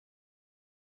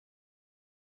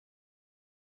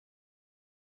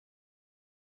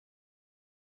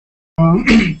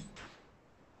A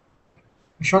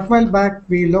short while back,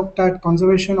 we looked at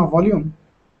conservation of volume,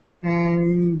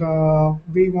 and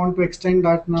we want to extend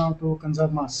that now to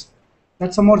conserve mass.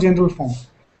 That's a more general form.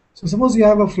 So suppose you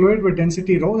have a fluid with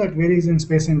density rho that varies in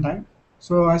space and time.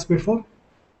 So as before,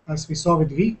 as we saw with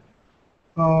V,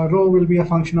 rho will be a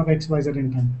function of x, y, z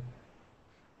in time.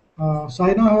 So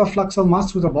I now have a flux of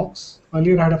mass through the box.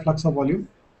 Earlier I had a flux of volume.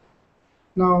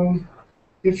 Now,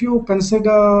 if you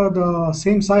consider the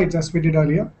same sides as we did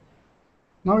earlier,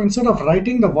 now instead of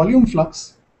writing the volume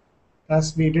flux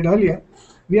as we did earlier,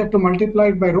 we have to multiply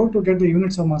it by rho to get the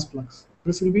units of mass flux.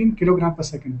 This will be in kilogram per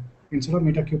second instead of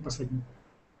meter cube per second.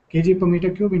 Kg per meter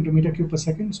cube into meter cube per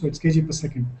second, so it's kg per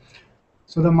second.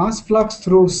 So the mass flux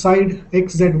through side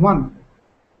xz1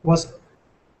 was,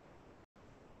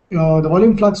 the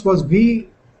volume flux was V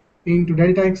into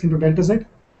delta x into delta z.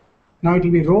 Now it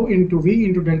will be rho into V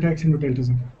into delta x into delta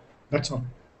z. That's all.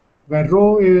 Where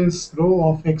rho is rho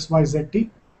of x, y, z,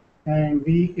 t, and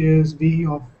V is V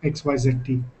of x, y, z,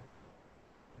 t.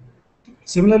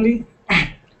 Similarly,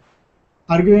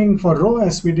 arguing for rho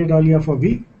as we did earlier for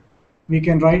V, we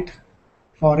can write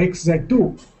for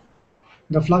xz2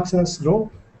 the flux as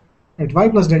rho at y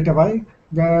plus delta y,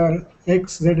 where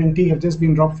x, z, and t have just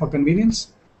been dropped for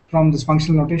convenience from this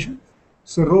functional notation.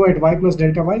 So rho at y plus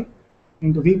delta y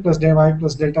into v plus delta y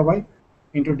plus delta y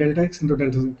into delta x into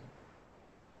delta z.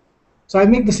 So I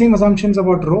make the same assumptions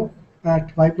about rho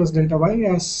at y plus delta y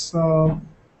as I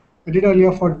did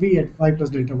earlier for v at y plus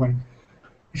delta y.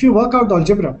 If you work out the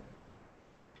algebra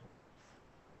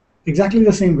exactly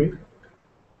the same way,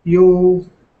 you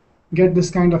get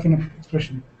this kind of an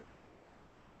expression.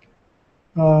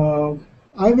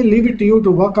 I will leave it to you to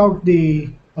work out the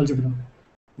algebra.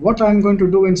 What I'm going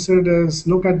to do instead is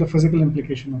look at the physical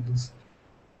implication of this.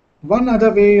 One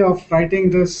other way of writing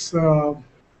this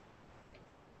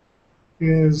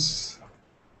is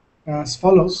as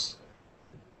follows.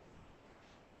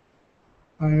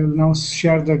 I will now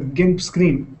share the GIMP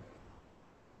screen.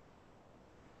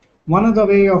 One other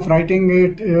way of writing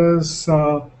it is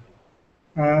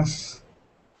as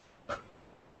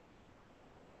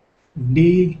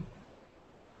d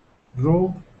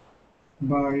rho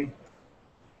by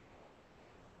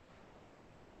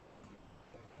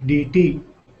dt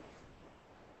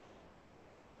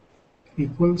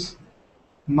equals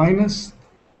minus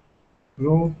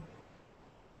rho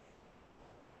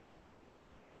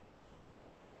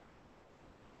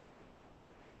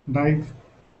div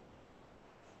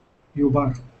u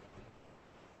bar.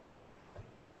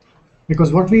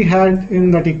 Because what we had in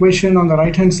that equation on the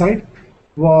right hand side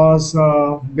was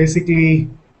basically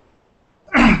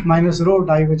minus rho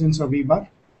divergence of v bar.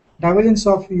 Divergence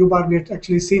of u bar we had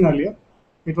actually seen earlier.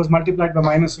 It was multiplied by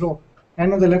minus rho.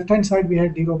 And on the left hand side we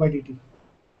had d rho by dt,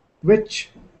 which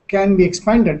can be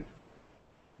expanded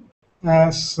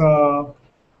as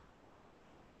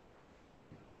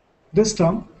this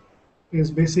term is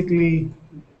basically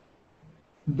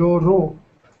dou rho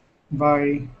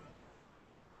by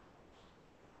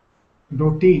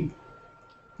dou t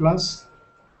plus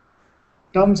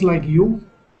terms like u,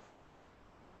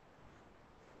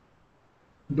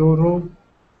 dou rho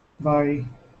by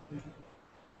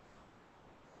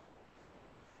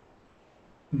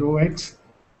dou x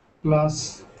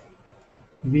plus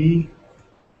v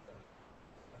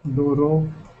dou rho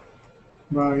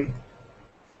by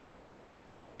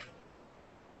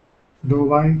dou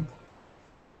y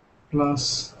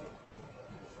plus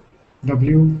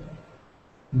w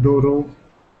dou rho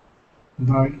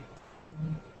by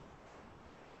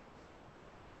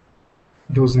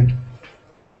dou z.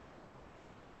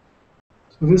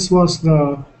 So this was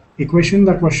the equation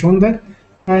that was shown there,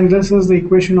 and this is the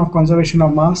equation of conservation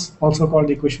of mass, also called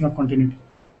the equation of continuity.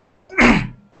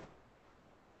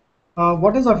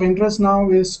 What is of interest now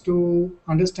is to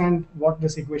understand what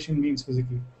this equation means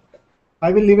physically.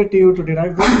 I will leave it to you to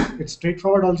derive this. It's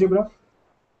straightforward algebra.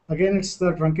 Again, it's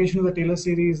the truncation of the Taylor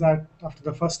series after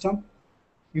the first term.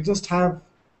 You just have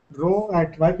rho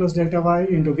at y plus delta y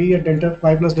into v at delta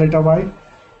y plus delta y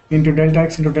into delta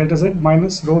x into delta z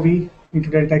minus rho v into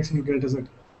delta x into delta z.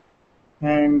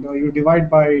 And you divide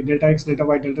by delta x, delta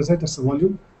y, delta z, that's the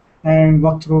volume, and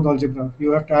work through the algebra.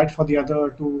 You have to add for the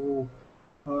other two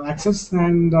axes,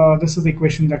 and this is the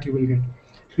equation that you will get.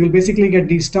 You will basically get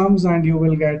these terms, and you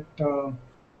will get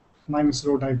minus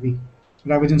rho div v,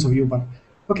 divergence of u bar.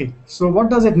 Okay, so what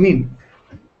does it mean?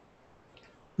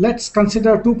 Let's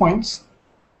consider 2 points.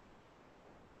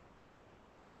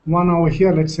 One over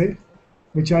here, let's say,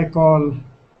 which I call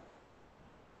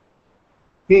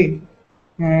A,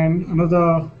 and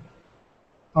another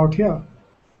out here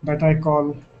that I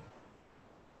call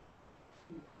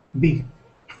B.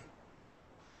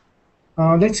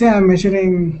 Let's say I'm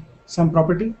measuring some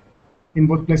property in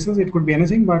both places. It could be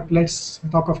anything, but let's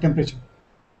talk of temperature.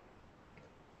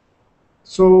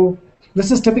 So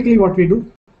this is typically what we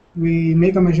do. We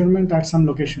make a measurement at some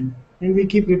location and we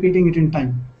keep repeating it in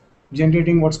time,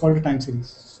 generating what's called a time series.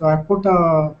 So I put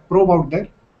a probe out there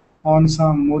on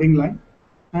some mooring line,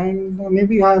 and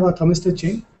maybe I have a thermistor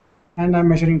chain and I'm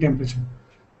measuring temperature.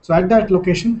 So at that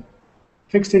location,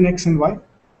 fixed in X and Y,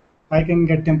 I can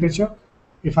get temperature.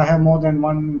 If I have more than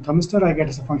one thermistor, I get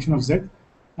as a function of Z,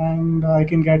 and I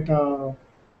can get a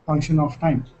function of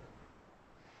time.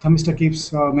 Thermistor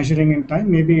keeps measuring in time.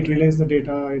 Maybe it relays the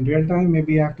data in real time.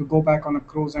 Maybe I have to go back on a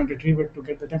cruise and retrieve it to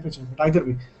get the temperature. But either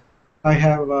way, I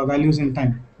have values in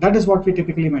time. That is what we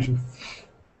typically measure.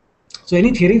 So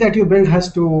any theory that you build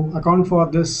has to account for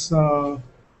this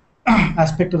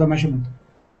aspect of the measurement.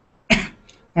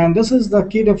 And this is the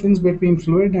key difference between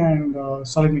fluid and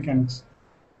solid mechanics.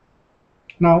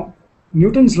 Now,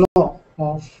 Newton's law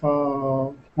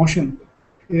of motion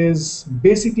is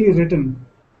basically written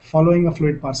following a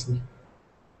fluid parcel.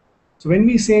 So when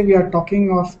we say we are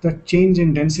talking of the change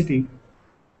in density,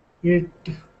 it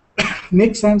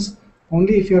makes sense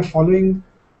only if you are following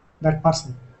that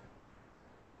parcel.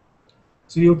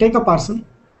 So you take a parcel,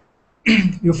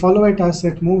 you follow it as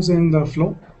it moves in the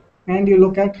flow, and you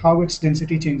look at how its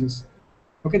density changes.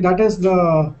 Okay, that is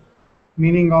the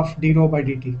meaning of d rho by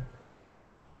dt,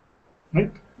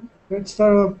 right? That's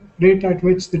the rate at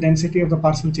which the density of the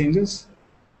parcel changes,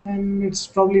 and it's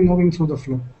probably moving through the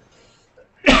flow.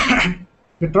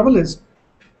 The trouble is,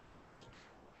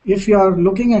 if you are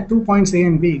looking at 2 points A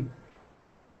and B,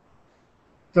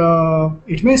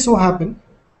 it may so happen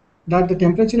that the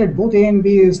temperature at both A and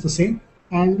B is the same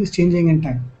and is changing in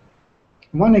time.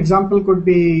 One example could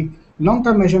be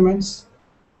long-term measurements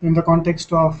in the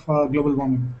context of global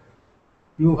warming.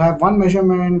 You have one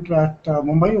measurement at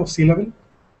Mumbai of sea level,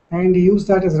 and you use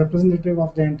that as representative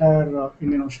of the entire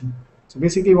Indian Ocean. So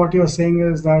basically what you are saying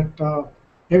is that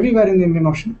everywhere in the Indian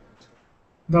Ocean,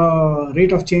 the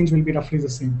rate of change will be roughly the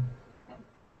same.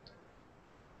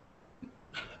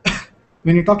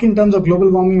 When you talk in terms of global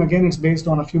warming, again, it's based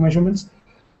on a few measurements,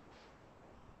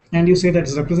 and you say that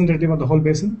it's representative of the whole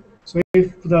basin. So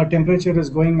if the temperature is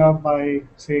going up by,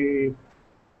 say,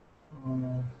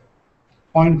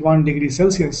 0.1 degrees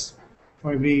Celsius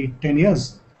for every 10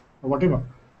 years or whatever,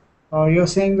 you're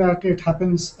saying that it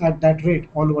happens at that rate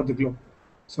all over the globe.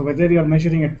 So whether you're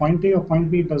measuring at point A or point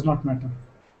B, it does not matter.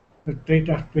 The rate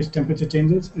at which temperature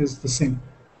changes is the same.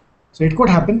 So it could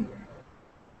happen.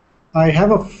 I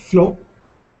have a flow,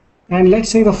 and let's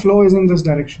say the flow is in this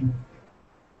direction.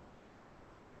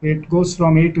 It goes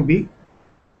from A to B,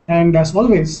 and as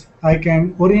always, I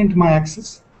can orient my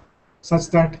axis such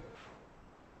that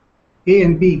A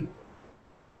and B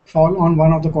fall on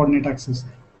one of the coordinate axes.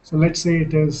 So let's say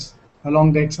it is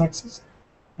along the x-axis,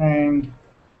 and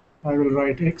I will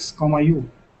write x comma u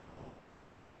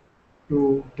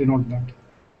to denote that.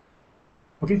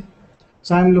 Okay,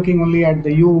 so I'm looking only at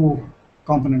the u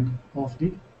component of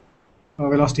the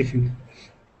velocity field.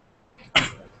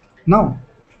 Now,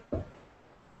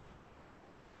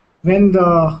 when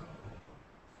the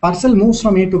parcel moves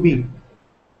from A to B,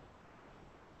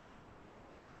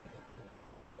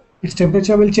 its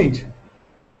temperature will change.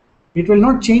 It will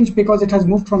not change because it has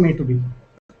moved from A to B,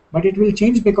 but it will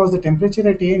change because the temperature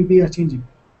at A and B are changing.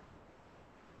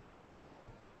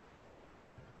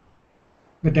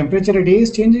 The temperature at A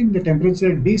is changing, the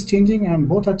temperature at B is changing, and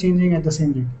both are changing at the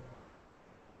same rate.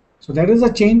 So there is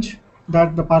a change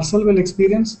that the parcel will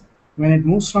experience when it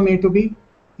moves from A to B,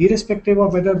 irrespective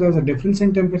of whether there is a difference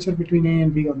in temperature between A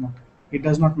and B or not. It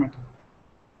does not matter.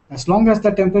 As long as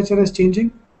the temperature is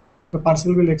changing, the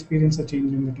parcel will experience a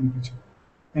change in the temperature.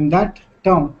 And that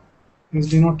term is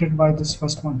denoted by this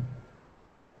first one,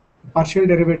 the partial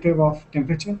derivative of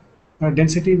temperature,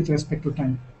 density with respect to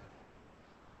time.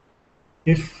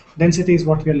 If density is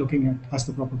what we are looking at as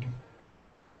the property,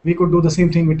 we could do the same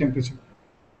thing with temperature.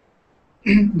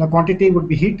 The quantity would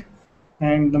be heat,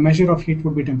 and the measure of heat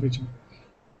would be temperature.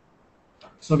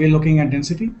 So we are looking at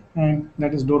density, and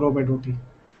that is dou rho by dou t.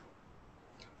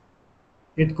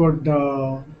 It could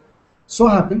so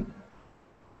happen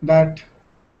that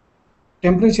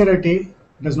temperature at A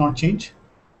does not change,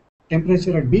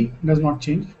 temperature at B does not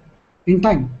change in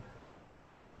time.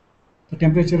 The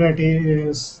temperature at A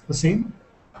is the same,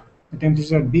 the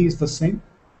temperature at B is the same.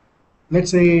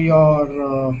 Let's say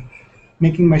you're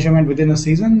making measurement within a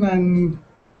season and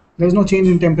there's no change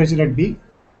in temperature at B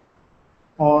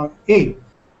or A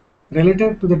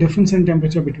relative to the difference in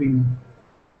temperature between them.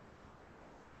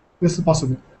 This is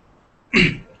possible.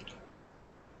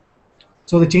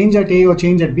 So the change at A or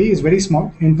change at B is very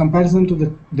small in comparison to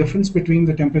the difference between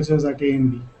the temperatures at A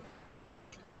and B.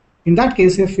 In that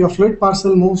case, if your fluid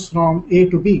parcel moves from A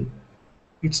to B,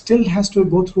 it still has to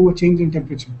go through a change in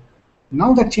temperature.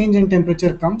 Now that change in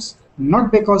temperature comes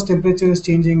not because temperature is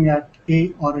changing at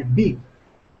A or at B,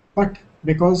 but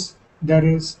because there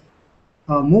is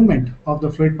a movement of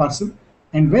the fluid parcel,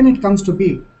 and when it comes to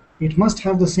B, it must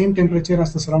have the same temperature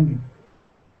as the surrounding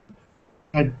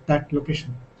at that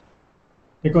location,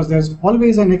 because there's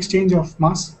always an exchange of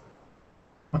mass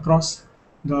across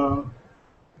the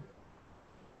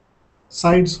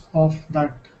sides of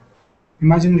that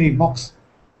imaginary box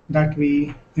that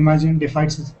we imagine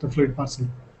divides the fluid parcel.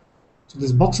 So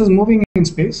this box is moving in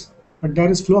space, but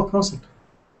there is flow across it.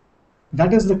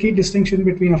 That is the key distinction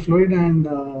between a fluid and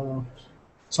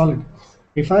solid.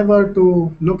 If I were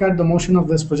to look at the motion of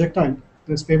this projectile,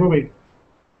 this paperweight,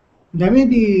 there may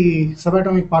be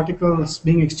subatomic particles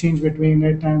being exchanged between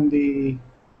it and the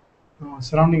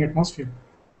surrounding atmosphere,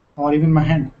 or even my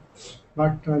hand,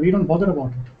 but we don't bother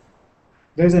about it.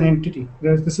 There's an entity,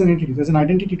 this is an entity, there's an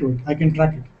identity to it, I can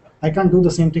track it. I can't do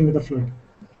the same thing with the fluid.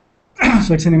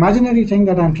 So it's an imaginary thing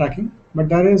that I'm tracking, but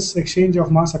there is exchange of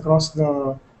mass across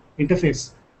the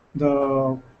interface,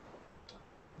 the,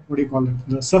 what do you call it,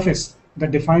 the surface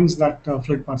that defines that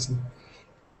fluid parcel.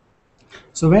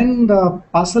 So when the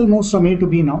parcel moves from A to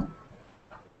B now,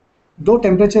 though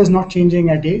temperature is not changing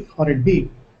at A or at B,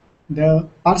 the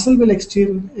parcel will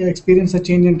experience a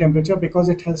change in temperature because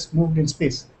it has moved in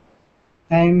space.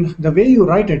 And the way you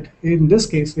write it, in this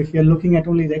case, if you're looking at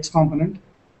only the x component,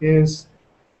 is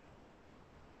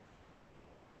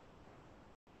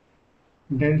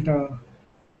delta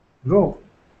rho,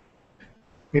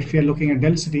 if you're looking at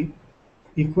density,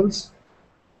 equals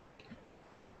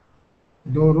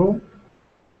dou rho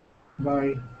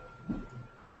by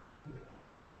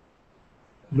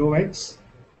dou x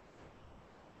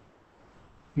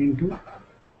into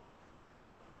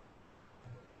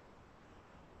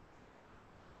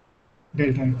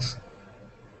delta x.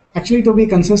 Actually, to be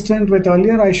consistent with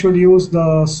earlier, I should use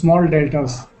the small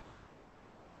deltas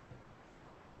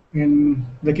in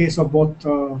the case of both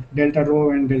delta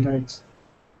rho and delta x,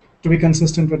 to be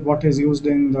consistent with what is used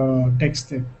in the text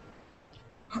there.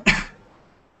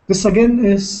 This again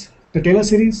is the Taylor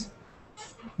series.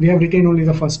 We have retained only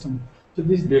the first term. So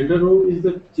this delta rho is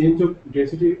the change of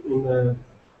density in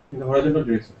the horizontal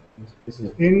direction.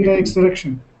 In the x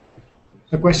direction.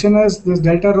 The question is, this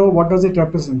delta rho, what does it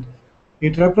represent?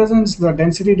 It represents the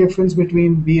density difference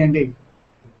between B and A.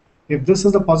 If this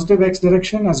is the positive x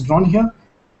direction as drawn here,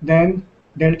 then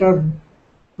delta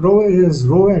rho is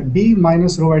rho at B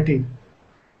minus rho at A.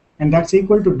 And that's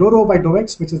equal to dou rho by dou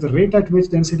x, which is the rate at which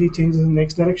density changes in the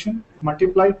x direction,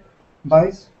 multiplied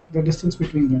by the distance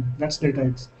between them. That's delta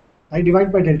x. I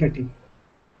divide by delta t.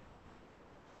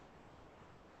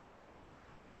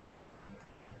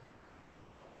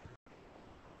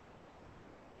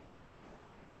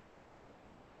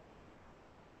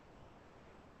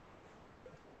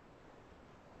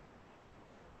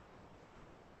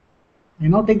 I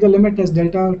now take the limit as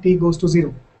delta t goes to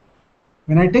 0.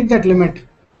 When I take that limit,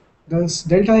 this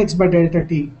delta x by delta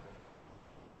t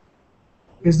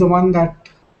is the one that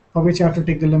for which I have to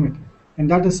take the limit,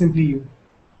 and that is simply u.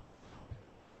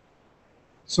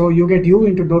 So you get u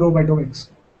into dou rho by dou x.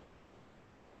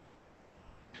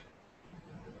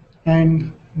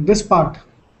 And this part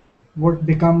would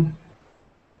become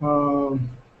a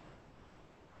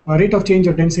rate of change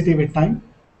of density with time,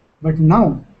 but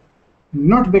now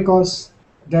not because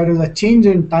there is a change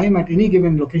in time at any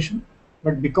given location,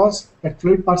 but because that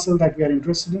fluid parcel that we are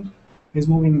interested in is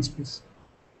moving in space.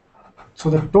 So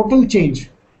the total change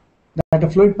that a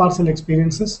fluid parcel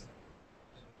experiences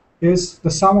is the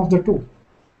sum of the two.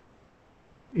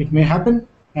 It may happen,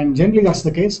 and generally that's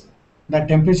the case, that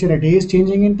temperature at A is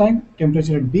changing in time,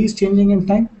 temperature at B is changing in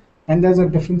time, and there's a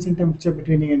difference in temperature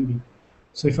between A and B.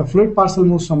 So if a fluid parcel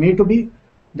moves from A to B,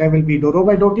 there will be dou rho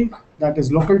by dou t, that is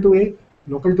local to A,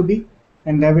 local to B,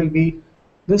 and there will be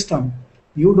this term,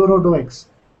 u dou rho dou x,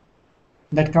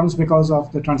 that comes because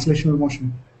of the translational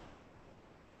motion.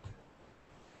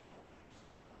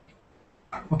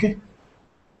 Okay?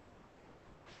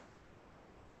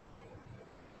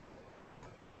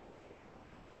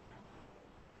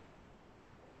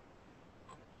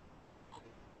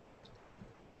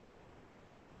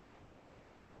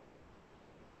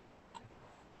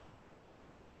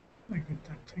 I get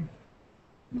that thing.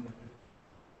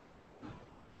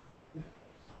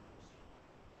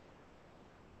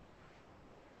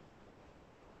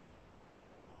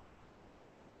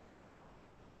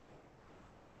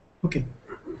 Okay,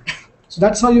 so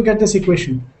that's how you get this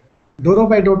equation. dou rho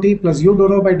by dou t plus u dou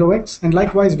rho by dou x, and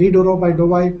likewise v dou rho by dou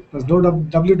y plus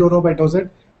w dou rho by dou z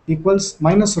equals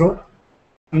minus rho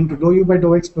into dou u by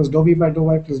dou x plus dou v by dou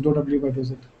y plus dou w by dou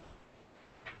z.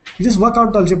 You just work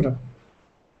out the algebra.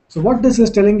 So what this is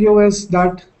telling you is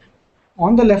that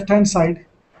on the left hand side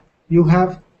you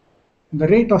have the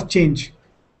rate of change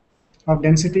of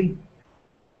density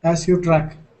as you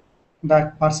track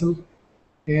that parcel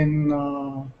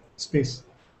in space.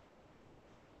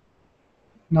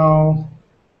 Now,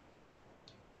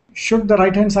 should the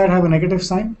right hand side have a negative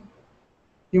sign,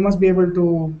 you must be able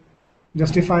to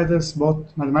justify this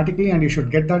both mathematically, and you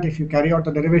should get that if you carry out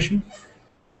the derivation,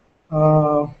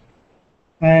 uh,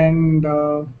 and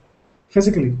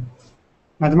physically.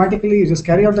 Mathematically, you just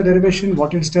carry out the derivation.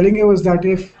 What it's telling you is that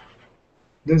if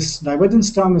this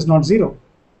divergence term is not zero,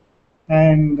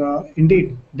 and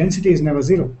indeed density is never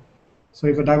zero, so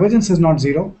if the divergence is not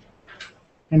zero,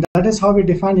 and that is how we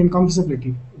define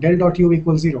incompressibility, del dot u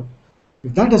equals zero.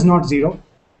 If that is not zero,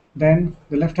 then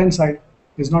the left hand side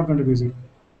is not going to be zero.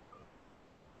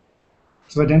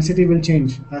 So the density will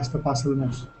change as the parcel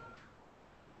moves.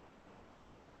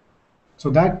 So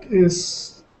that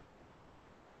is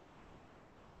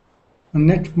a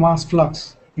net mass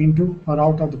flux into or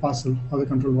out of the parcel or the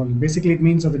control volume. Basically, it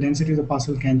means that the density of the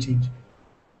parcel can change.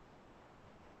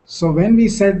 So when we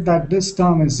said that this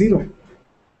term is zero,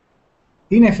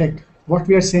 in effect, what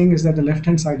we are saying is that the left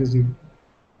hand side is zero.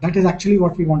 That is actually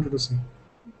what we wanted to say.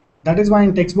 That is why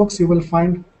in textbooks you will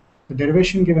find the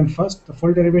derivation given first, the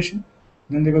full derivation.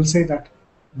 Then they will say that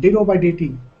d rho by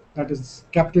dt, that is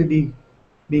capital D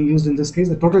being used in this case,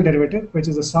 the total derivative, which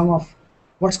is the sum of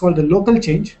what's called the local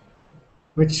change,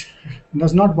 which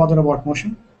does not bother about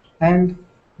motion, and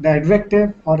the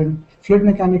advective, or in fluid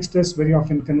mechanics test very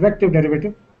often convective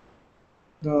derivative,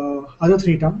 the other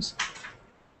three terms,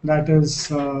 that is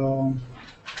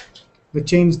the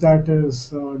change that is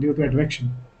due to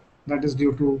advection, that is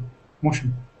due to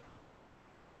motion.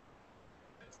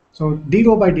 So d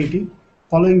rho by dt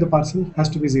following the parcel has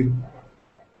to be zero.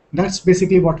 That's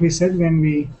basically what we said when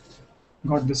we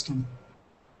got this term,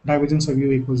 divergence of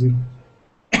u equals zero.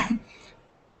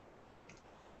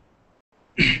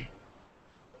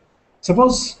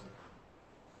 Suppose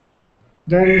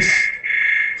there is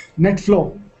net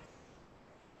flow.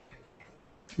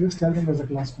 Just tell them there's a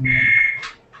class coming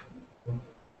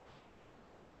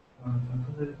on.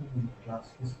 Class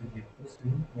is with the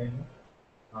stream.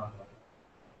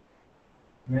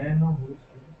 May I know who is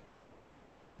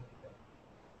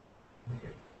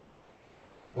okay.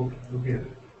 Okay.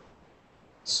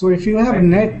 So if you have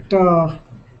net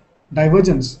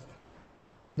divergence,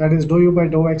 that is dou u by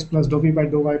dou x plus dou v by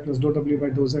dou y plus dou w by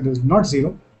dou z is not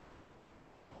zero.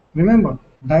 Remember,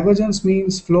 divergence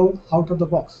means flow out of the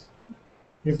box.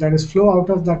 If there is flow out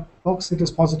of that box, it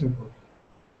is positive.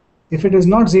 If it is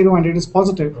not zero and it is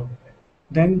positive,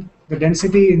 then the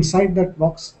density inside that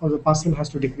box or the parcel has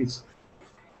to decrease.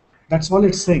 That's all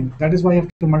it's saying. That is why you have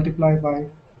to multiply by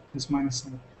this minus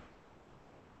sign.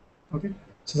 Okay.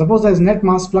 So suppose there is net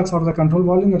mass flux out of the control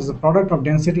volume, that is the product of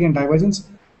density and divergence,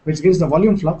 which gives the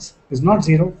volume flux, is not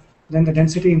zero, then the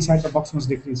density inside the box must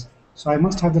decrease. So I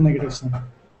must have the negative sign.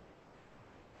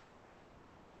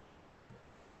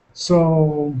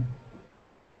 So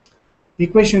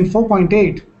equation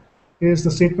 4.8 is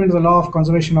the statement of the law of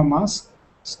conservation of mass.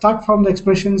 Start from the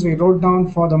expressions we wrote down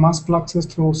for the mass fluxes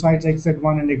through sides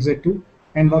xz1 and xz2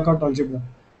 and work out algebra.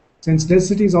 Since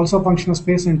density is also a function of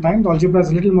space and time, the algebra is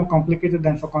a little more complicated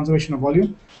than for conservation of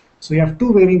volume. So you have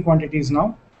two varying quantities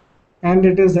now, and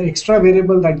it is the extra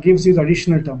variable that gives you the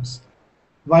additional terms.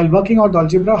 While working out the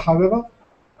algebra, however,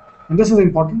 and this is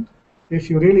important, if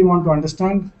you really want to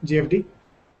understand GFD,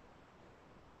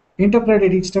 interpret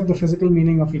at each step the physical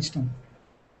meaning of each term.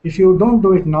 If you don't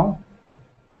do it now,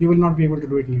 you will not be able to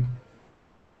do it later.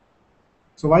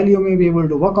 So while you may be able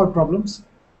to work out problems,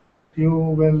 you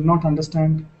will not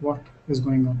understand what is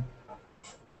going on.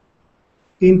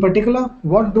 In particular,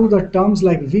 what do the terms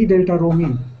like V delta rho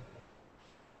mean?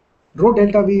 Rho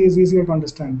delta V is easier to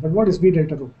understand, but what is V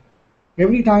delta rho?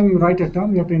 Every time you write a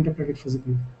term, you have to interpret it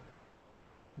physically.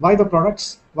 Why the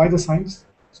products? Why the signs?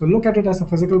 So look at it as a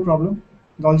physical problem.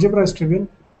 The algebra is trivial.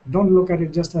 Don't look at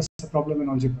it just as a problem in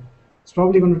algebra. It's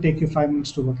probably going to take you 5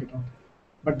 minutes to work it out.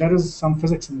 But there is some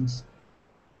physics in this.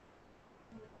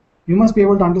 You must be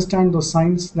able to understand those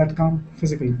signs that come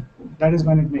physically. That is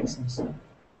when it makes sense.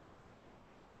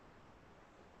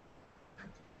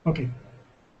 Okay.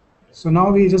 So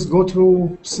now we just go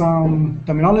through some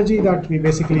terminology that we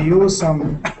basically use,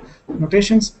 some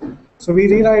notations. So we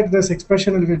rewrite this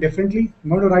expression a little differently. I'm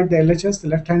going to write the LHS, the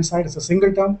left hand side, as a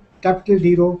single term, capital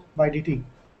D rho by dt.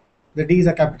 The D is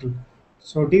a capital.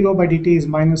 So d rho by dt is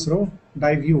minus rho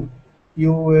div u.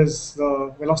 U is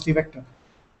the velocity vector.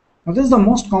 Now this is the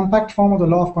most compact form of the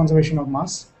law of conservation of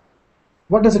mass.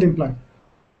 What does it imply?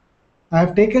 I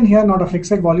have taken here not a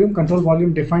fixed volume, control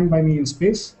volume defined by me in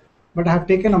space, but I have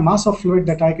taken a mass of fluid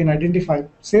that I can identify,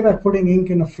 say by putting ink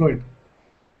in a fluid.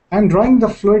 I am drawing the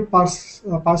fluid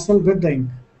parcel with the ink.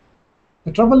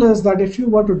 The trouble is that if you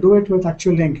were to do it with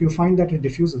actual ink, you find that it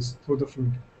diffuses through the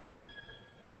fluid.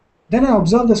 Then I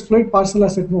observe this fluid parcel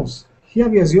as it moves. Here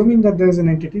we are assuming that there is an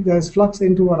entity, there is flux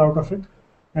into or out of it,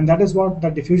 and that is what the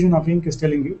diffusion of ink is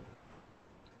telling you.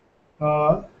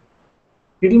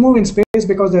 It will move in space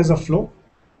because there is a flow,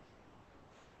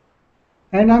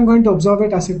 and I'm going to observe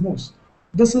it as it moves.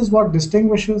 This is what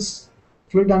distinguishes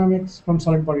fluid dynamics from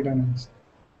solid body dynamics.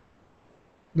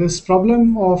 This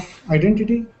problem of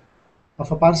identity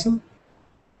of a parcel,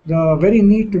 the very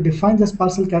need to define this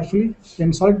parcel carefully.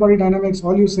 In solid body dynamics,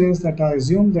 all you say is that I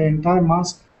assume the entire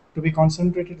mass to be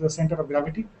concentrated at the center of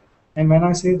gravity. And when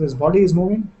I say this body is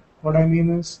moving, what I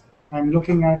mean is I'm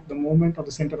looking at the movement of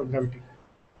the center of gravity.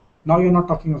 Now you're not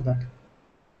talking of that.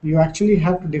 You actually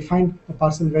have to define a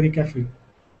parcel very carefully.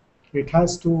 It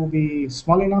has to be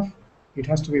small enough, it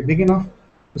has to be big enough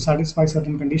to satisfy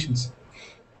certain conditions.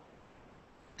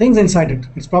 Things inside it,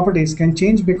 its properties, can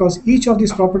change because each of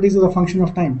these properties is a function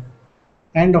of time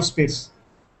and of space.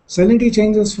 Salinity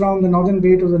changes from the northern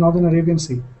bay to the northern Arabian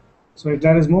Sea. So if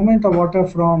there is movement of water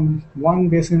from one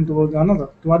basin to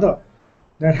another,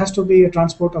 there has to be a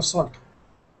transport of salt.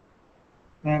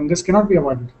 And this cannot be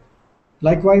avoided.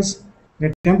 Likewise,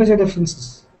 the temperature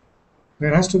differences.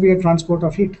 There has to be a transport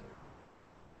of heat.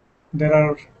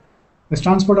 There's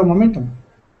transport of momentum.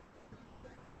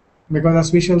 Because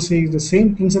as we shall see, the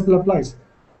same principle applies.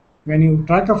 When you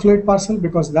track a fluid parcel,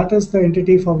 because that is the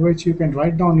entity for which you can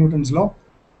write down Newton's law,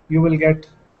 you will get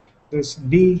this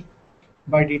d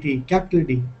by dt, capital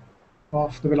D,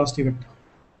 of the velocity vector.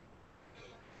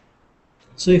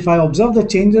 So if I observe the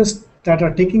changes that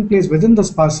are taking place within this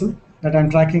parcel that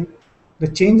I'm tracking, the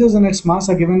changes in its mass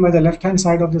are given by the left-hand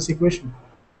side of this equation.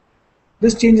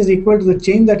 This change is equal to the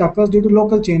change that occurs due to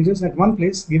local changes at one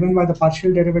place given by the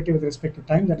partial derivative with respect to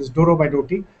time, that is dou rho by dou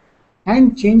t,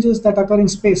 and changes that occur in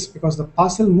space because the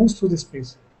parcel moves through the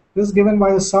space. This is given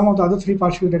by the sum of the other three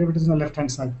partial derivatives on the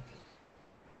left-hand side.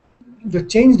 The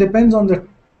change depends on the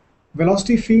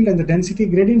velocity field and the density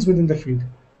gradients within the field.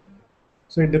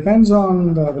 So it depends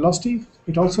on the velocity,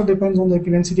 it also depends on the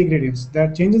density gradients. There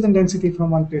are changes in density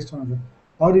from one place to another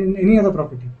or in any other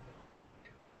property.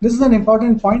 This is an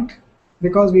important point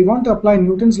because we want to apply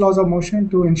Newton's laws of motion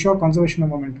to ensure conservation of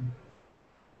momentum.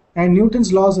 And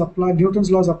Newton's laws apply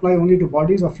only to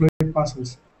bodies or fluid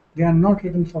parcels. They are not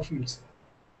written for fields.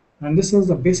 And this is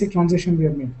the basic transition we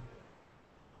have made.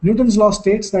 Newton's law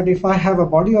states that if I have a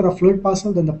body or a fluid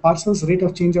parcel, then the parcel's rate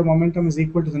of change of momentum is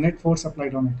equal to the net force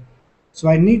applied on it. So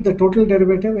I need the total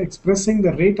derivative expressing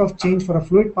the rate of change for a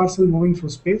fluid parcel moving through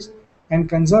space and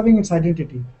conserving its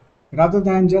identity, rather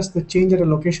than just the change at a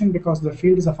location because the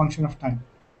field is a function of time.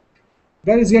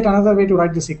 There is yet another way to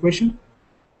write this equation.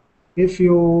 If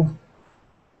you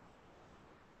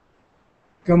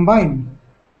combine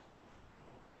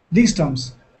these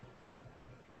terms,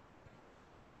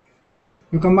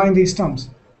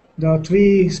 the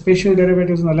three spatial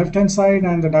derivatives on the left hand side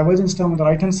and the divergence term on the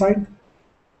right hand side,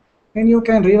 then you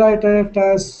can rewrite it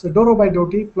as dou rho by dou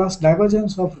t plus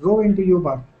divergence of rho into u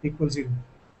bar equals 0.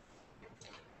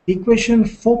 Equation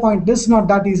 4. This is not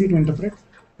that easy to interpret.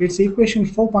 It's equation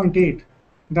 4.8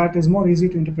 that is more easy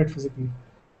to interpret physically.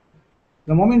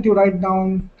 The moment you write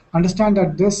down, understand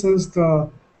that this is the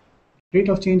rate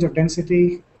of change of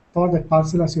density for that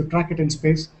parcel as you track it in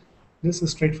space. This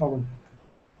is straightforward.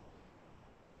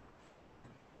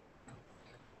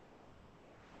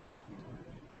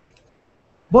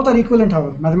 Both are equivalent,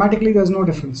 however. Mathematically, there's no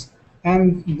difference.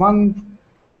 And one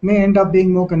may end up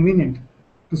being more convenient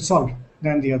to solve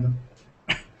than the other.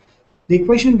 The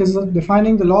equation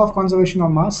defining the law of conservation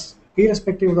of mass,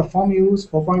 irrespective of the form you use,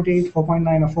 4.8,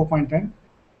 4.9, or 4.10,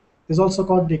 is also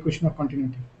called the equation of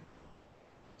continuity.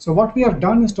 So what we have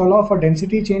done is to allow for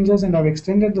density changes, and I've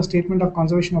extended the statement of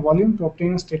conservation of volume to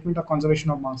obtain a statement of conservation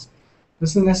of mass.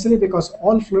 This is necessary because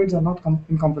all fluids are not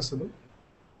incompressible.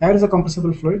 Air is a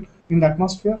compressible fluid. In the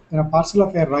atmosphere, when a parcel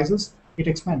of air rises, it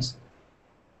expands.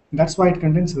 That's why it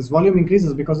condenses. Volume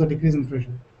increases because of decrease in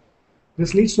pressure.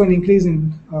 This leads to an increase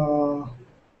in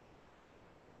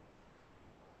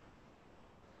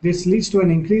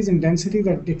density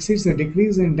that exceeds the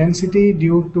decrease in density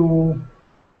due to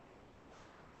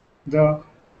the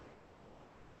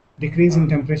decrease in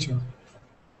temperature.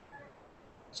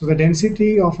 So the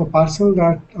density of a parcel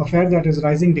of air that is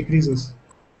rising decreases.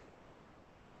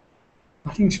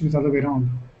 I think it should be the other way around.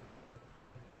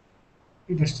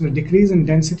 It is the decrease in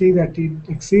density that it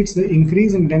exceeds the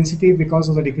increase in density because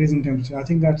of the decrease in temperature. I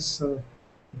think that's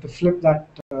to flip that.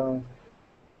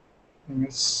 Thing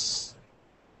is,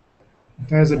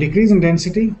 there's a decrease in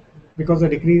density because of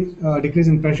the decrease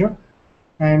in pressure,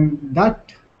 and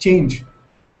that change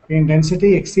in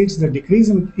density exceeds the increase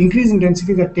in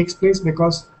density that takes place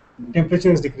because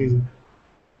temperature is decreasing.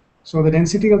 So the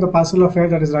density of the parcel of air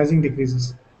that is rising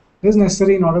decreases. This is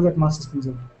necessary in order that mass is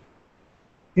conserved.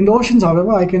 In the oceans,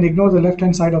 however, I can ignore the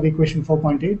left-hand side of equation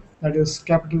 4.8, that is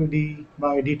capital D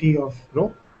by dt of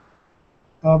rho,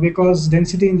 because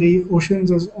density in the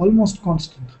oceans is almost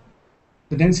constant.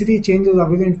 The density changes are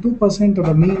within 2% of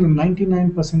the mean in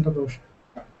 99% of the ocean.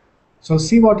 So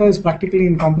seawater is practically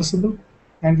incompressible,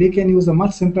 and we can use a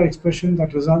much simpler expression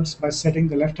that results by setting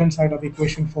the left-hand side of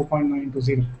equation 4.9 to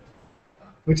 0,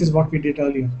 which is what we did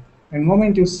earlier. And the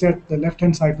moment you set the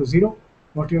left-hand side to 0,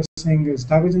 what you're saying is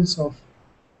divergence of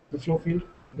the flow field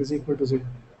is equal to 0.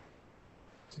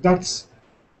 So that's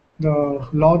the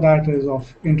law that is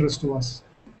of interest to us.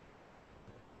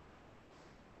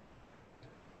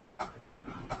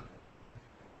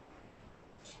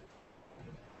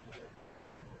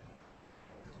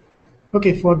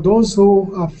 Okay, for those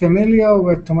who are familiar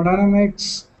with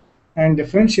thermodynamics and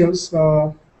differentials,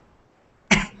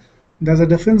 there's a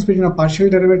difference between a partial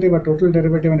derivative, a total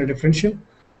derivative, and a differential.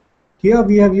 Here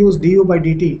we have used du by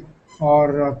dt,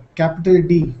 or capital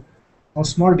D or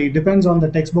small d, depends on the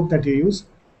textbook that you use.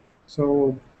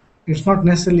 So it's not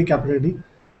necessarily capital D.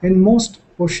 In most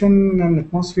ocean and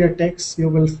atmosphere texts, you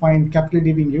will find capital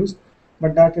D being used,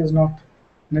 but that is not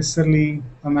necessarily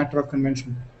a matter of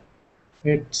convention.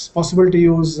 It's possible to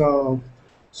use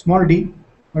small d,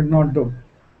 but not do.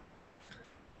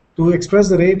 To express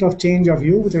the rate of change of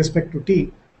u with respect to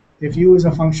t, if u is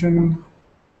a function,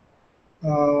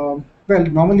 well,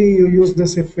 normally you use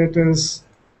this if it is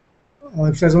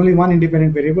if there's only one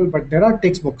independent variable, but there are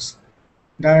textbooks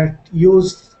that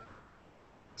use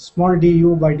small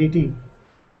du by dt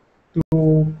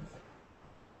to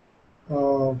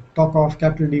talk of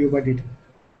capital Du by dt.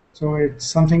 So it's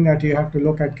something that you have to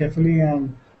look at carefully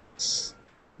and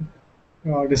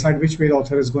decide which way the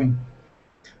author is going.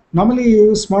 Normally you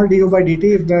use small du by dt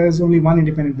if there is only one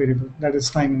independent variable, that is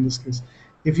time in this case.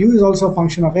 If u is also a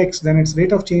function of x, then its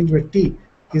rate of change with t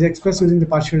is expressed using the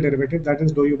partial derivative, that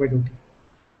is dou u by dou t.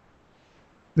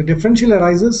 The differential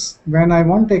arises when I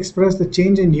want to express the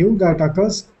change in u that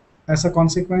occurs as a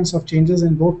consequence of changes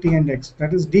in both t and x,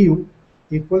 that is du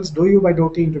equals dou u by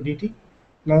dou t into dt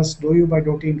plus dou u by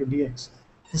dou t into dx.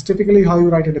 This is typically how you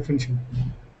write a differential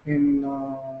in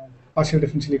partial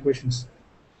differential equations.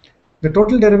 The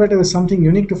total derivative is something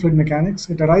unique to fluid mechanics.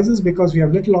 It arises because we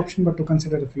have little option but to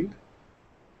consider a field.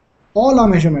 All our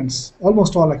measurements,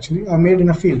 almost all actually, are made in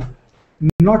a field,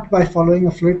 not by following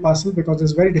a fluid parcel, because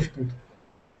it's very difficult.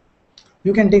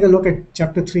 You can take a look at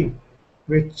chapter 3,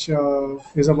 which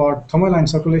is about thermoline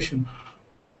circulation,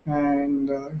 and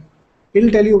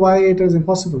it'll tell you why it is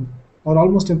impossible or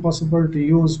almost impossible to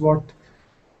use what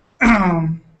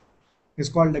is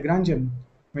called Lagrangian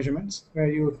measurements, where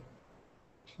you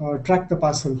track the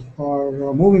parcel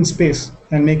or move in space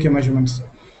and make your measurements.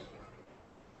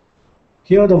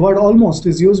 Here the word almost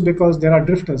is used because there are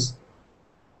drifters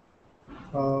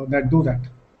that do that.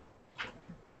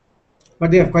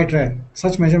 But they are quite rare.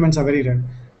 Such measurements are very rare.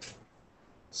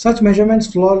 Such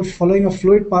measurements following a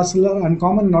fluid parcel are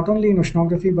uncommon not only in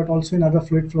oceanography but also in other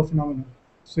fluid flow phenomena.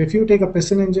 So if you take a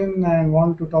piston engine and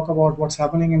want to talk about what's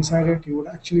happening inside it, you would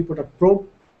actually put a probe,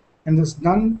 and this is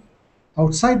done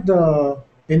outside the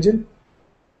engine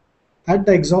at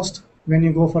the exhaust when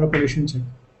you go for a pollution check.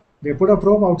 They put a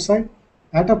probe outside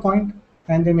at a point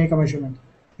and they make a measurement.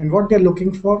 And what they're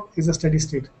looking for is a steady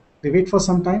state. They wait for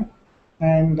some time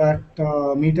and that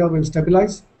meter will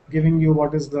stabilize, giving you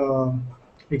what is the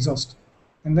exhaust.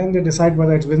 And then they decide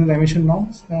whether it's within the emission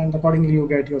norms, and accordingly you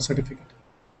get your certificate.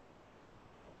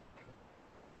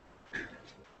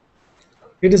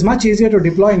 It is much easier to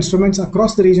deploy instruments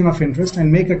across the region of interest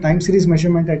and make a time series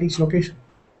measurement at each location,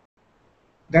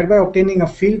 thereby obtaining a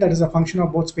field that is a function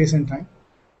of both space and time.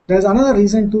 There is another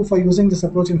reason too for using this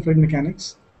approach in fluid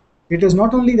mechanics. It is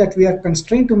not only that we are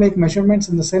constrained to make measurements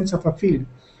in the sense of a field,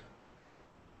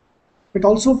 but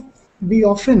also we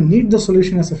often need the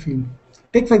solution as a field.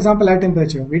 Take for example air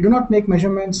temperature. We do not make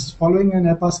measurements following an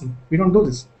air parcel. We don't do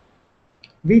this.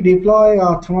 We deploy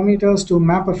our thermometers to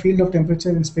map a field of temperature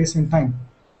in space and time.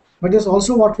 But there's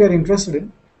also what we are interested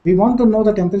in. We want to know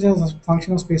the temperature as a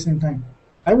function of space and time.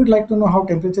 I would like to know how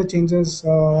temperature changes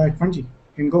at Panji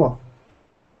in Goa.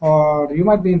 Or you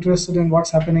might be interested in what's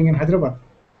happening in Hyderabad.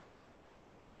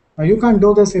 Now you can't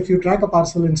do this if you track a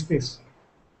parcel in space.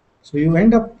 So you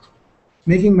end up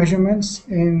making measurements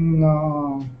in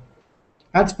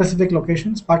at specific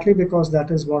locations, partly because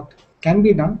that is what can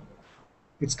be done.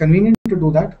 It's convenient to do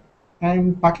that,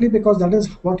 and partly because that is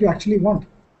what you actually want.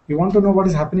 You want to know what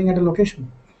is happening at a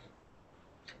location.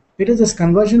 It is this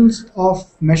convergence of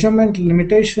measurement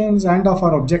limitations and of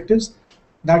our objectives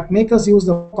that make us use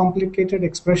the complicated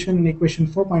expression in equation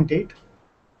 4.8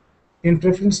 in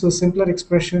preference to the simpler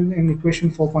expression in equation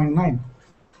 4.9.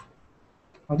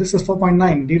 Now this is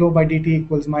 4.9, d rho by dt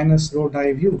equals minus rho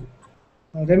div u.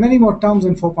 There are many more terms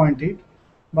in 4.8,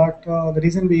 but the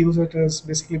reason we use it is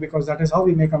basically because that is how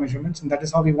we make our measurements and that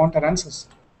is how we want our answers.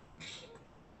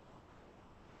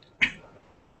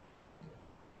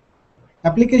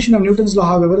 Application of Newton's law,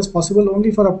 however, is possible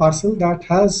only for a parcel that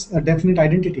has a definite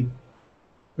identity.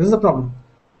 This is the problem.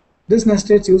 This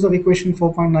necessitates use of equation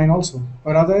 4.9 also,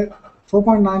 or rather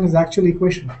 4.9 is the actual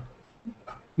equation.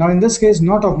 Now in this case,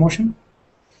 not of motion,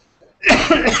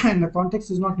 and the context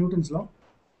is not Newton's law,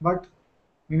 but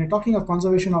when you're talking of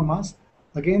conservation of mass,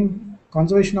 again,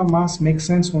 conservation of mass makes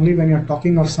sense only when you're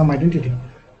talking of some identity.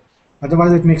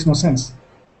 Otherwise, it makes no sense.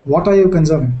 What are you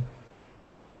conserving?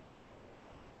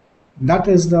 That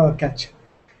is the catch.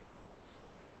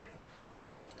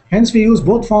 Hence, we use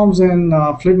both forms in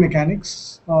fluid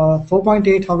mechanics.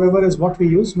 4.8, however, is what we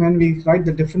use when we write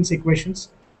the difference equations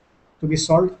to be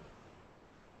solved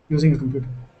using a computer.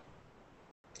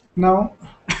 Now,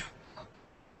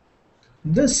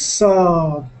 this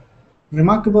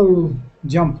remarkable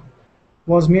jump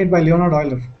was made by Leonhard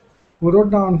Euler, who wrote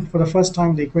down for the first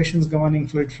time the equations governing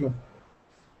fluid flow.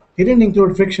 He didn't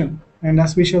include friction, and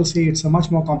as we shall see, it's a much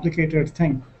more complicated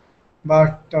thing.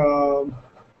 But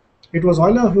it was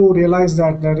Euler who realized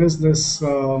that there is this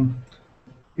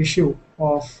issue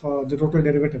of the total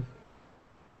derivative,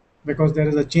 because there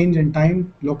is a change in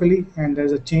time locally and there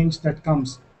is a change that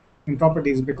comes in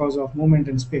properties because of movement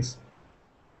in space.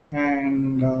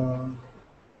 And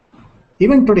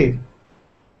even today,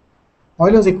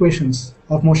 Euler's equations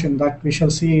of motion that we shall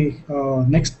see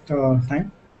next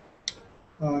time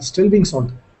still being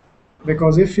solved.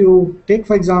 Because if you take,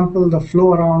 for example, the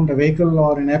flow around a vehicle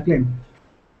or an airplane,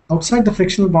 outside the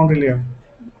frictional boundary layer,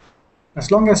 as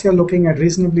long as you're looking at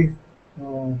reasonably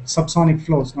subsonic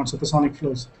flows, not supersonic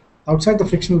flows, outside the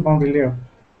frictional boundary layer,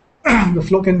 the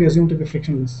flow can be assumed to be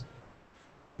frictionless.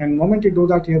 And the moment you do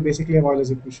that, you basically have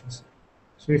Euler's equations.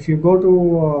 So if you go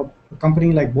to a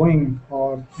company like Boeing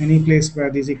or any place where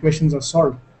these equations are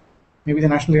solved, maybe the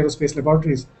National Aerospace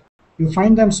Laboratories, you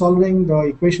find them solving the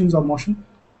equations of motion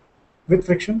with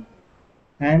friction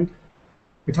and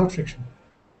without friction.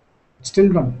 It's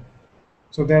still done.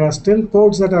 So there are still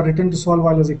codes that are written to solve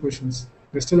Euler's equations.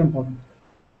 They're still important.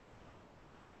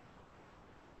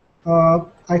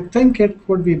 I think it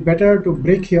would be better to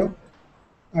break here.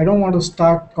 I don't want to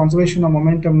start conservation of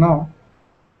momentum now.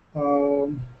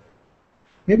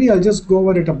 Maybe I'll just go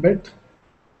over it a bit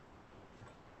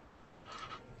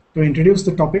to introduce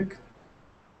the topic.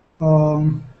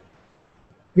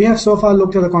 We have so far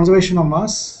looked at the conservation of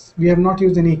mass. We have not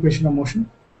used any equation of motion,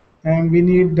 and we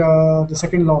need the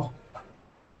second law,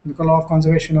 the law of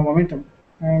conservation of momentum,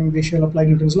 and we shall apply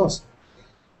Newton's laws.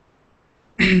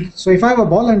 So if I have a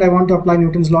ball and I want to apply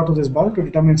Newton's law to this ball to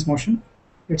determine its motion,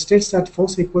 it states that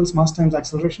force equals mass times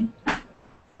acceleration.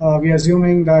 We are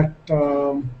assuming that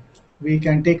we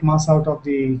can take mass out of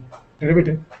the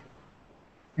derivative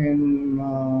in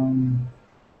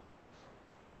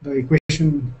the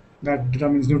equation that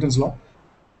determines Newton's law.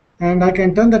 And I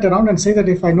can turn that around and say that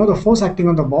if I know the force acting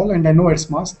on the ball and I know its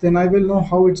mass, then I will know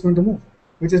how it's going to move,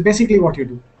 which is basically what you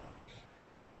do.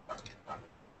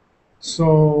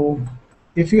 So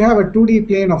if you have a 2D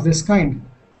plane of this kind,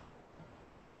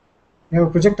 you have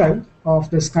a projectile of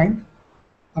this kind,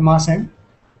 a mass m,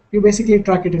 you basically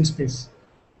track it in space.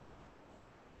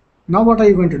 Now what are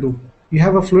you going to do? You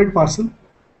have a fluid parcel,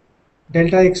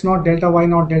 delta x naught, delta y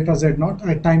naught, delta z naught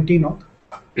at time t naught.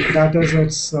 That is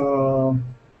its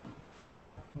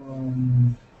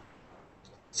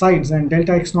sides, and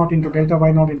delta x naught into delta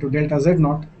y naught into delta z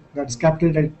naught, that's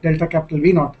capital delta capital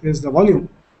V naught, is the volume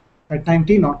at time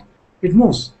t naught. It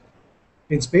moves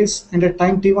in space, and at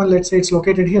time t1, let's say it's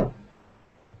located here.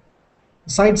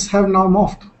 The sides have now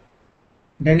morphed,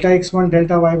 delta x1,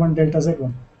 delta y1, delta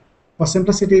z1. For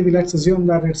simplicity, let's assume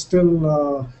that it's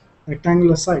still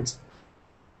rectangular sides.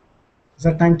 It's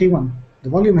at time t1. The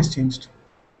volume has changed.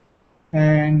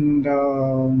 And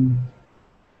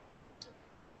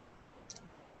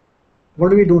what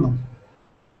do we do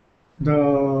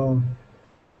now?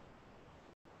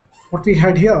 What we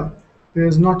had here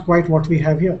is not quite what we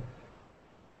have here.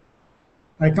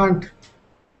 I can't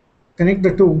connect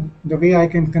the two the way I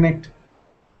can connect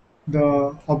the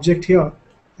object here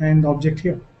and the object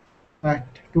here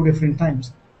at two different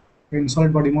times in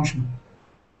solid body motion.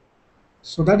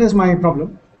 So that is my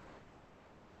problem.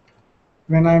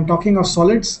 When I am talking of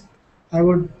solids, I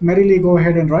would merely go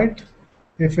ahead and write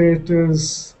if it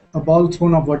is a ball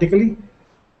thrown up vertically,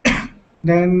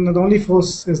 then the only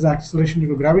force is the acceleration due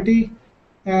to gravity,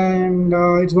 and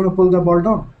it's going to pull the ball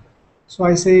down. So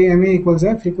I say ma equals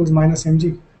f equals minus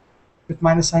mg, with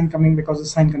minus sign coming because of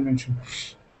sign convention,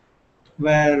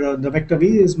 where the vector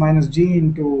v is minus g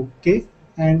into k,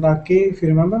 and k, if you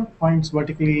remember, points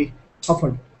vertically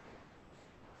upward.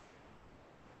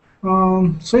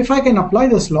 So if I can apply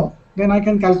this law, then I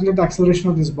can calculate the acceleration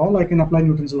of this ball. I can apply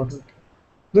Newton's law to it.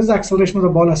 This is the acceleration of the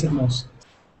ball as it moves.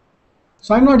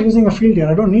 So I'm not using a field here.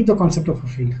 I don't need the concept of a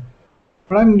field.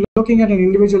 But I'm looking at an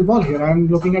individual ball here. I'm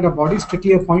looking at a body,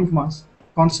 strictly a point mass,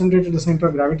 concentrated at the center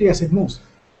of gravity as it moves.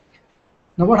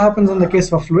 Now what happens in the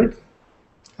case of fluid?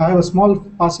 I have a small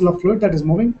parcel of fluid that is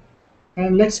moving,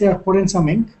 and let's say I've put in some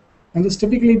ink, and this is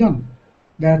typically done.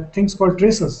 There are things called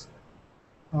tracers,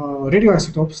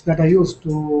 radioisotopes that are used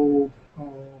to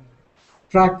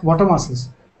track water masses.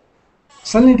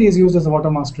 Salinity is used as a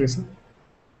water mass tracer.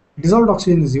 Dissolved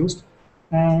oxygen is used,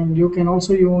 and you can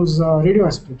also use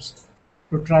radioisotopes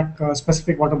to track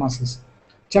specific water masses.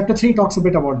 Chapter 3 talks a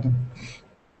bit about them,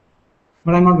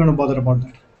 but I'm not going to bother about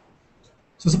that.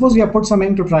 So suppose you have put some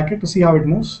ink to track it to see how it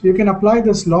moves. You can apply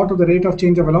this law to the rate of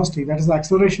change of velocity. That is, the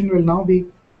acceleration will now be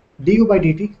du by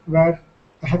dt, where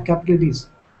I have capital D's,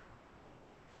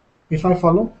 if I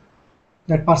follow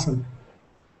that parcel.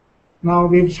 Now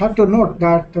we have to note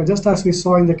that just as we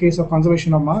saw in the case of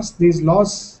conservation of mass, these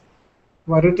laws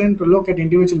were written to look at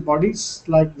individual bodies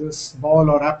like this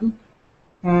ball or apple,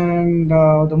 and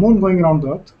the moon going around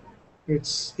the earth.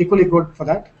 It's equally good for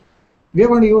that. We are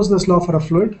going to use this law for a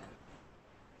fluid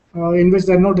in which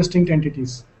there are no distinct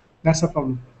entities. That's a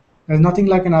problem. There's nothing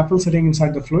like an apple sitting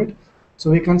inside the fluid.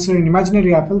 So we consider an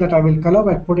imaginary apple that I will color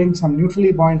by putting some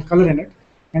neutrally buoyant color in it,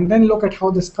 and then look at how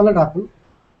this colored apple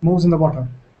moves in the water.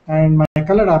 And my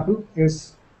colored apple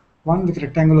is one with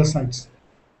rectangular sides.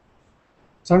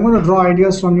 So I'm going to draw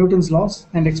ideas from Newton's laws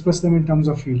and express them in terms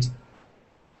of fields.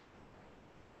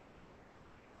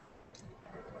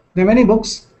 There are many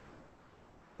books.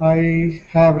 I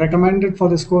have recommended for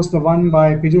this course the one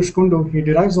by Piyush Kundu. He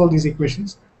derives all these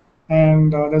equations.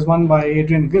 And there's one by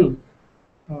Adrian Gill.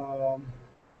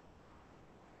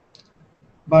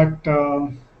 But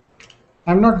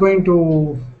I'm not going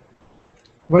to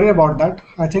worry about that.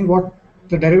 I think what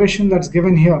the derivation that's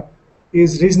given here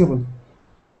is reasonable.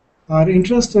 Our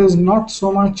interest is not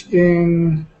so much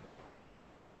in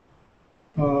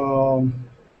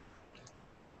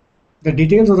the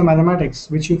details of the mathematics,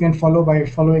 which you can follow by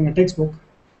following a textbook,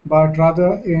 but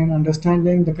rather in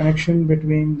understanding the connection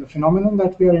between the phenomenon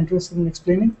that we are interested in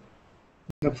explaining,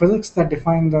 the physics that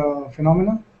define the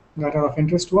phenomena that are of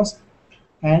interest to us,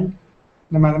 and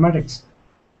the mathematics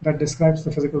that describes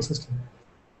the physical system.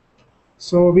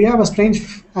 So we have a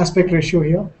strange aspect ratio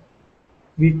here.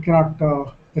 We cannot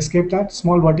escape that.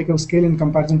 Small vertical scale in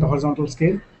comparison to horizontal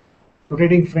scale,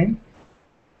 rotating frame,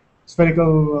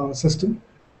 spherical system.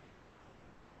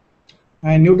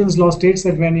 And Newton's law states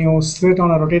that when you sit on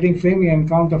a rotating frame, you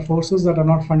encounter forces that are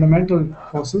not fundamental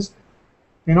forces.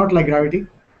 They're not like gravity,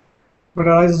 but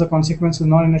arise as a consequence of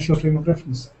non-inertial frame of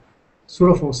reference,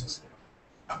 pseudo forces.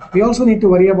 We also need to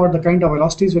worry about the kind of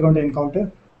velocities we're going to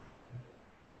encounter,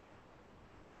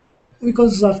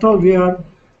 because after all,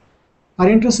 our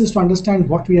interest is to understand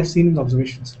what we have seen in the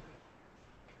observations.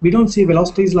 We don't see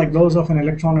velocities like those of an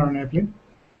electron or an airplane.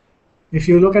 If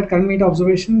you look at current meter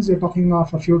observations, you're talking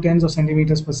of a few tens of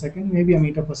centimeters per second, maybe a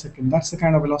meter per second. That's the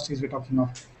kind of velocities we're talking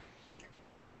of.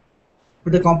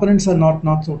 But the components are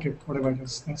not okay, whatever it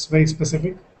is. That's very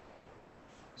specific.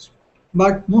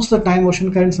 But most of the time,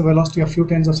 ocean currents have a velocity of few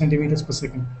tens of centimeters per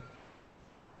second.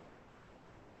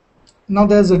 Now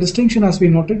there's a distinction, as we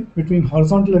noted, between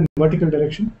horizontal and vertical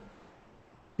direction.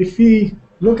 If we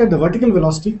look at the vertical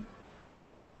velocity,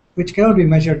 which cannot be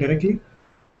measured directly,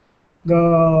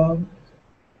 the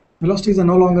velocities are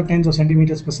no longer tens of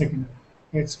centimeters per second.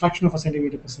 It's fraction of a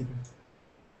centimeter per second.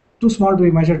 Too small to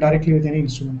be measured directly with any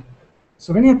instrument.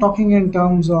 So when you're talking in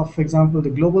terms of, for example, the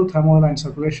global thermohaline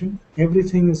circulation,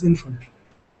 everything is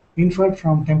inferred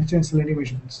from temperature and salinity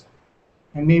measurements,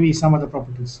 and maybe some other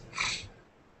properties.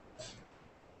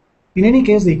 In any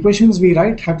case, the equations we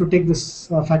write have to take this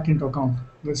fact into account,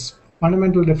 this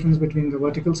fundamental difference between the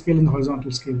vertical scale and the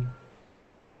horizontal scale.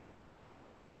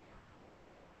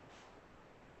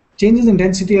 Changes in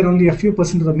density are only a few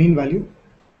percent of the mean value,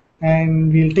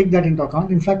 and we'll take that into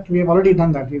account. In fact, we have already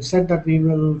done that. We've said that we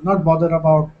will not bother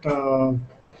about the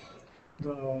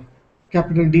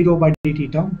capital d rho by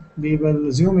dt term. We will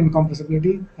assume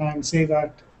incompressibility and say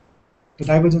that the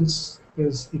divergence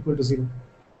is equal to 0.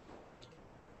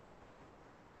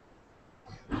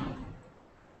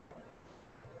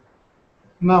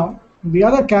 Now, the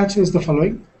other catch is the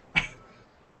following.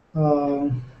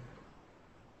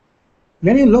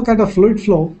 When you look at a fluid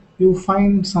flow, you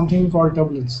find something called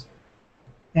turbulence.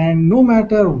 And no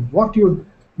matter what you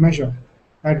measure,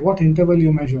 at what interval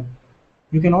you measure,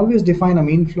 you can always define a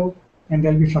mean flow, and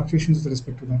there will be fluctuations with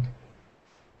respect to that.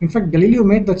 In fact, Galileo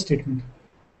made that statement.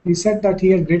 He said that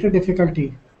he had greater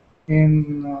difficulty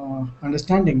in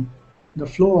understanding the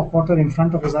flow of water in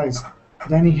front of his eyes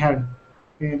than he had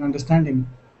in understanding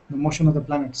the motion of the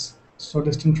planets so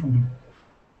distant from him.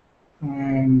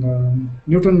 And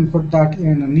Newton put that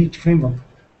in a neat framework.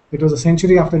 It was a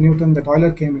century after Newton that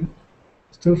Euler came in,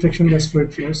 still frictionless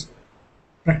fluid flows.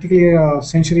 Practically a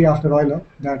century after Euler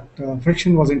that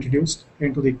friction was introduced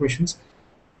into the equations.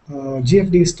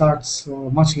 GFD starts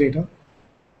much later,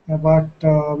 but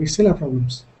we still have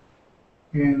problems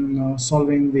in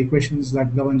solving the equations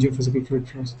that govern geophysical fluid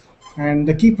flows. And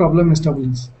the key problem is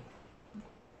turbulence.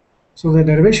 So the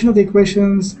derivation of the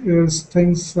equations is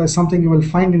something you will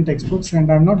find in textbooks,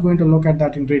 and I'm not going to look at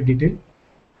that in great detail.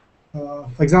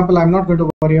 For example, I'm not going to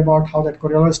worry about how that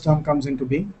Coriolis term comes into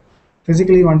being.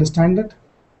 Physically, you understand it,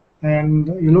 and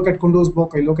you look at Kundu's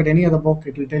book, or you look at any other book,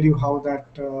 it will tell you how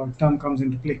that term comes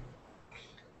into play.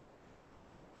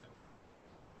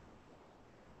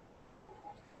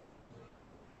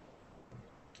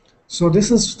 So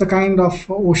this is the kind of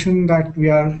ocean that we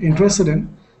are interested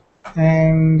in,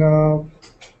 and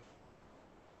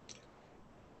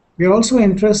we are also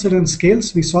interested in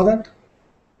scales. We saw that.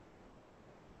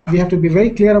 We have to be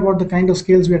very clear about the kind of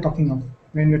scales we are talking of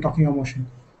when we are talking of ocean.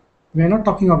 We are not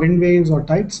talking of wind waves or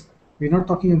tides. We are not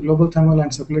talking of global thermal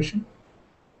and circulation.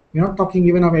 We are not talking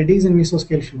even of eddies and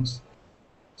mesoscale flows.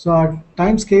 So our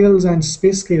time scales and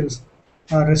space scales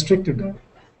are restricted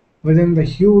within the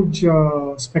huge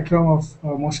spectrum of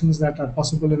motions that are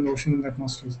possible in the ocean and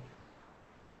atmospheres.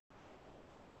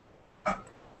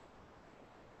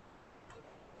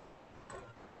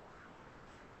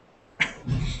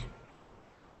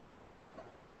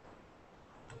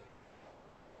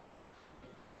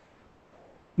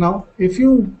 Now, if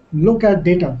you look at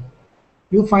data,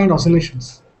 you find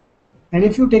oscillations. And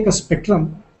if you take a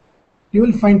spectrum, you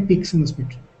will find peaks in the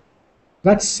spectrum.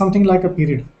 That's something like a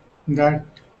period that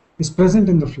is present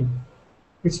in the flow.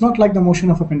 It's not like the motion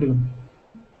of a pendulum.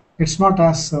 It's not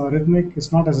as rhythmic,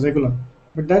 it's not as regular,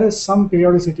 but there is some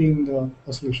periodicity in the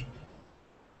oscillation.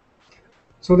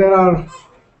 So there are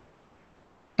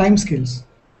time scales,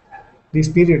 these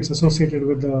periods associated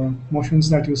with the motions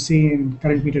that you see in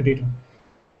current meter data.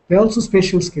 There are also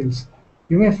spatial scales.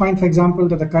 You may find, for example,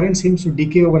 that the current seems to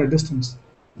decay over a distance,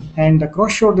 and the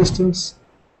cross-shore distance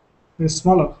is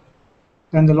smaller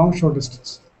than the long-shore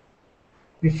distance.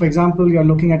 If, for example, you are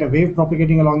looking at a wave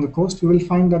propagating along the coast, you will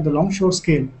find that the long-shore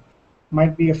scale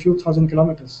might be a few thousand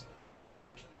kilometers,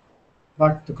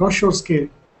 but the cross-shore scale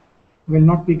will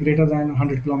not be greater than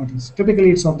 100 kilometers.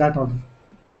 Typically, it's of that order.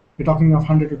 We're talking of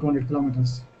 100 to 200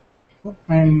 kilometers,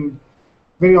 and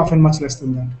very often much less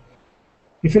than that.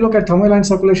 If you look at thermoline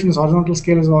circulation, its horizontal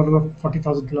scale is order of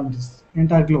 40,000 kilometers,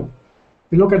 entire globe.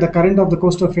 If you look at the current of the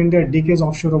coast of India, it decays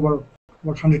offshore over about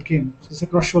 100 km. So it's a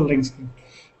cross-shore length scale.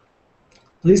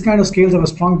 So these kind of scales have a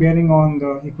strong bearing on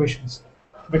the equations,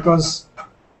 because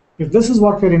if this is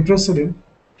what we're interested in,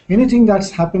 anything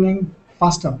that's happening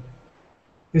faster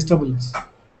is turbulence.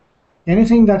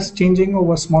 Anything that's changing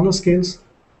over smaller scales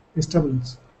is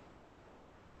turbulence.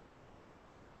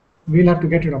 We'll have to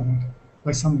get rid of that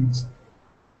by some means.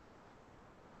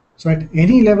 So at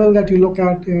any level that you look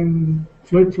at in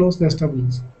fluid flows, there's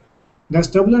turbulence. There's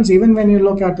turbulence even when you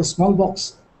look at a small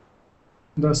box,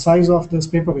 the size of this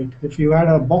paperweight. If you had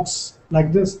a box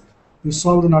like this, you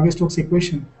solve the Navier-Stokes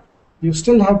equation, you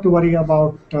still have to worry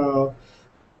about a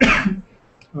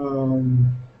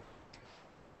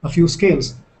few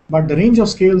scales, but the range of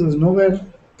scales is nowhere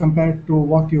compared to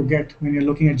what you get when you're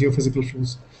looking at geophysical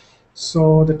flows.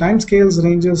 So the time scales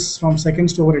ranges from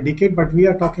seconds to over a decade, but we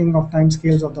are talking of time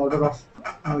scales of the order of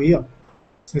a year,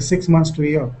 say 6 months to a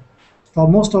year, for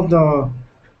most of the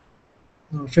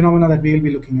phenomena that we will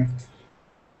be looking at.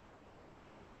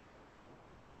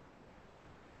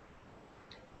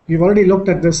 We've already looked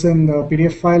at this in the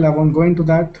PDF file. I won't go into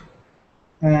that,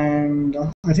 and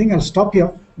I think I'll stop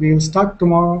here. We will start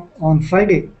tomorrow on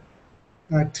Friday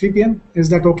at 3 p.m. Is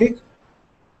that okay?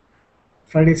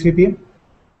 Friday 3 p.m.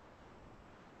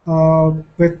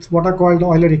 with what are called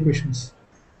Euler equations.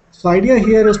 So the idea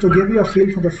here is to give you a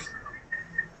feel for the.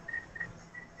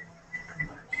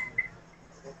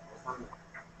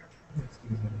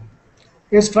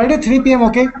 Is Friday 3 p.m.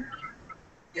 okay?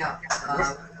 Yeah,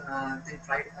 then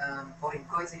Friday, for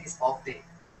inquiries it is off day.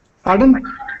 Pardon?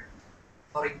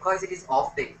 For inquiries it is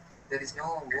off day. There is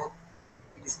no work.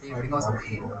 It is because of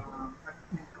the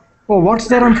Oh, what's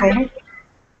there on Friday?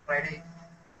 Friday.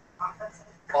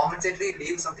 Compensatory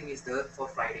leave something is there for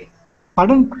Friday.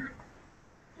 Pardon?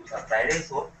 Friday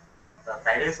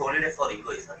is holiday for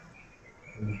Eco, sir.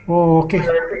 Oh, okay.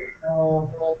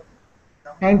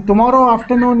 And tomorrow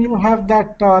afternoon you have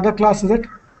that other class, is it?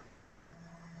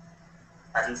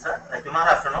 As in, sir,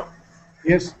 tomorrow afternoon.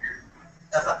 Yes.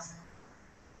 Yes,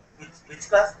 sir. Which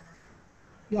class?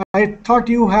 Yeah, I thought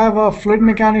you have a fluid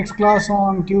mechanics class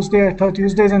on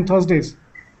Tuesdays and Thursdays.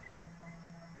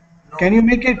 No. Can you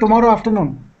make it tomorrow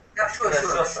afternoon? Yeah, sure, Yeah, sure,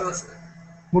 sure, sure, sir. sir.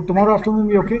 Would tomorrow afternoon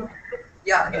be okay?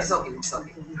 Yeah, it's okay, it's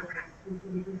okay.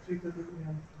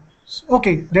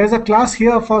 Okay, there's a class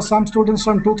here for some students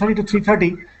from 2:30 to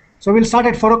 3:30. So we'll start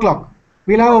at 4 o'clock.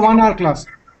 We'll have a 1 hour class.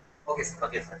 Okay, sir.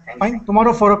 Okay, sir. Thank you. Fine,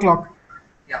 tomorrow 4 o'clock.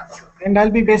 Yeah, sure. And I'll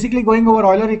be basically going over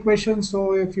Euler equations.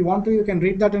 So if you want to, you can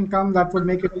read that and come. That would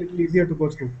make it a little easier to go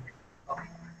through. Okay.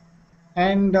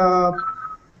 And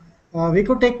we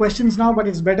could take questions now, but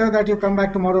it's better that you come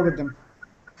back tomorrow with them.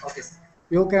 Okay, sir.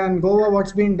 You can go over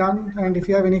what's been done, and if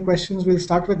you have any questions, we'll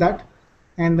start with that,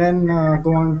 and then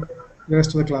go on the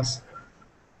rest of the class.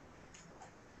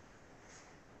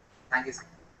 Thank you, sir.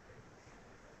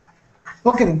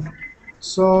 Okay then.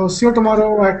 So see you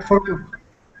tomorrow at 4 o'clock.